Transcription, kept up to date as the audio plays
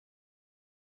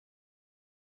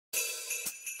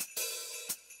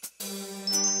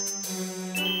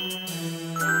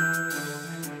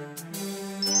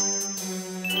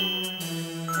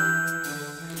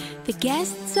The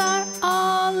guests are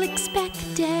all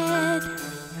expected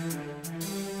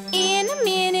in a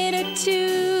minute or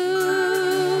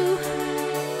two,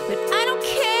 but I don't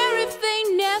care if they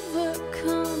never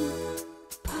come.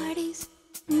 Party's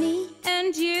me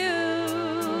and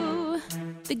you.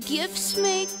 The gifts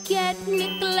may get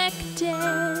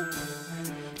neglected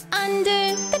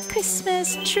under the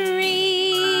Christmas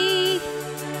tree,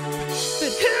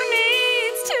 but who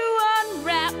needs to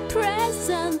unwrap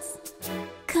presents?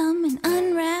 Come and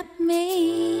unwrap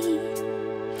me.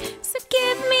 So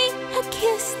give me a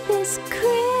kiss this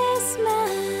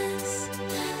Christmas.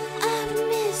 I've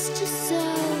missed you so.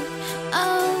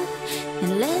 Oh,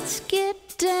 and let's get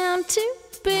down to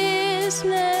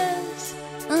business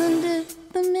under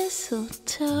the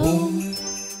mistletoe. Boom,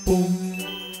 boom,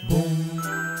 boom,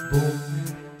 boom,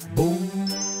 boom,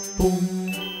 boom,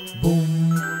 boom,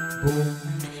 boom.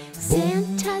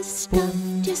 Santa's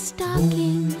stuffed your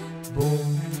stocking.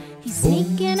 He's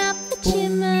sneaking up the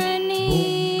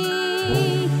chimney.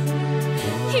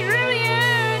 He really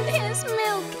earned his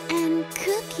milk and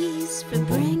cookies for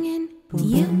bringing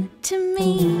you to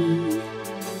me.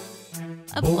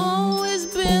 I've always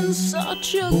been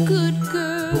such a good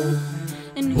girl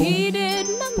and heeded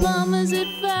my mama's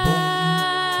advice.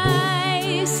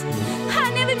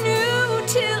 I never knew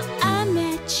till I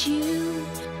met you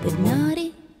that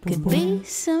naughty could be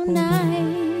so nice.